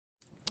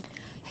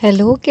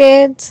Hello,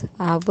 kids.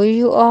 How are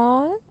you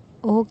all?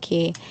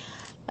 Okay.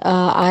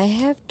 I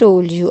have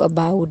told you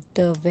about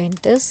the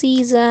winter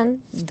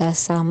season, the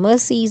summer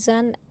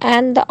season,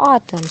 and the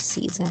autumn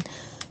season.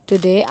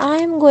 Today, I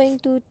am going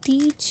to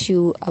teach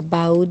you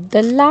about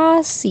the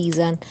last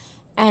season,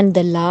 and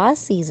the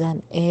last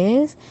season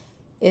is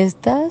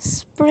the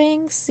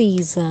spring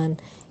season,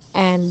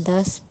 and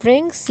the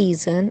spring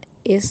season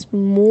is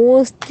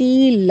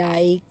mostly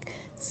like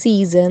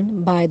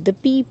season by the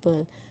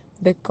people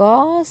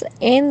because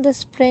in the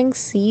spring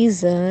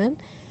season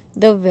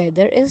the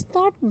weather is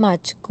not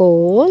much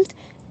cold,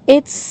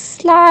 it's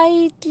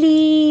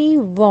slightly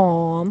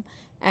warm,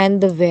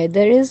 and the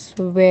weather is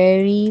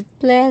very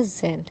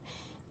pleasant.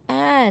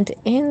 And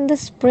in the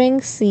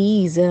spring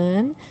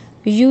season,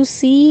 you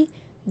see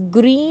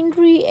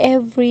greenery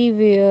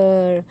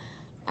everywhere,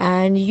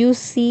 and you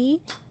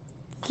see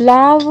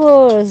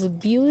flowers,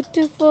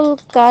 beautiful,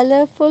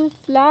 colorful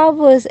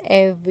flowers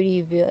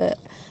everywhere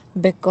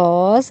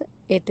because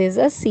it is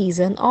a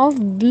season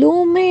of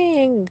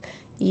blooming.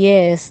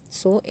 Yes,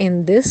 so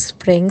in this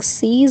spring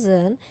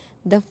season,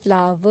 the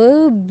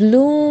flower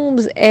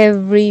blooms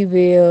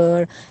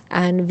everywhere,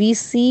 and we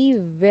see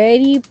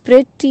very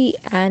pretty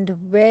and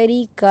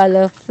very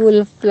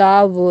colorful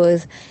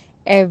flowers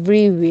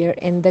everywhere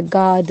in the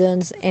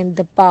gardens, in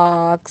the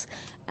parks,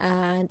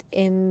 and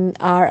in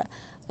our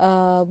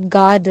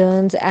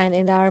gardens and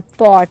in our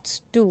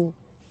pots too.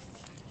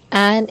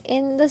 And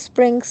in the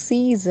spring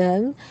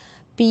season,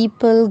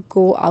 people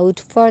go out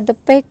for the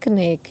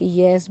picnic.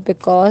 Yes,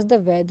 because the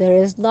weather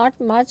is not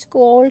much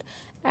cold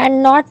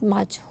and not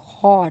much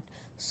hot.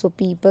 So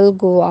people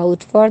go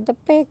out for the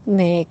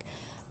picnic.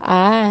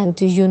 And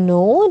you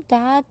know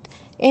that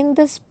in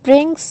the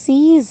spring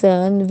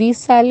season, we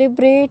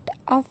celebrate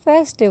a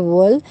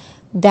festival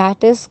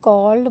that is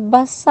called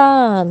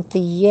Basant.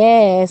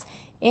 Yes,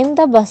 in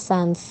the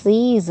Basant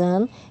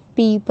season,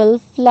 people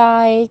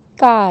fly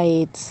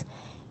kites,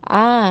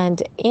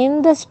 and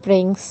in the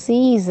spring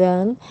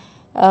season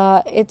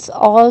it's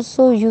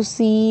also you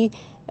see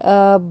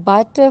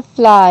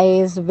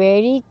butterflies,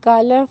 very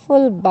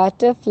colorful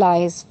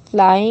butterflies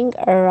flying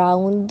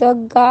around the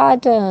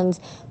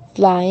gardens,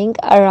 flying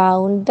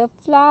around the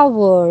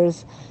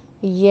flowers.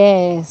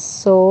 Yes,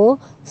 so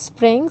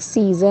spring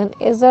season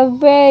is a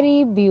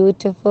very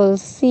beautiful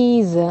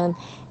season.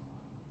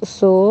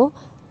 So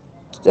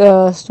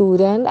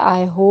student,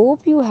 I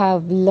hope you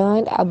have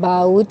learned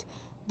about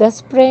the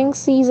spring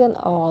season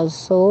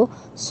also.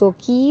 So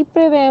keep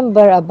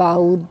remember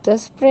about the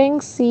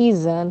spring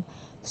season.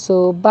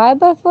 So bye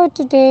bye for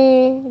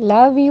today.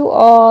 Love you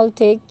all.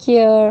 Take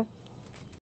care.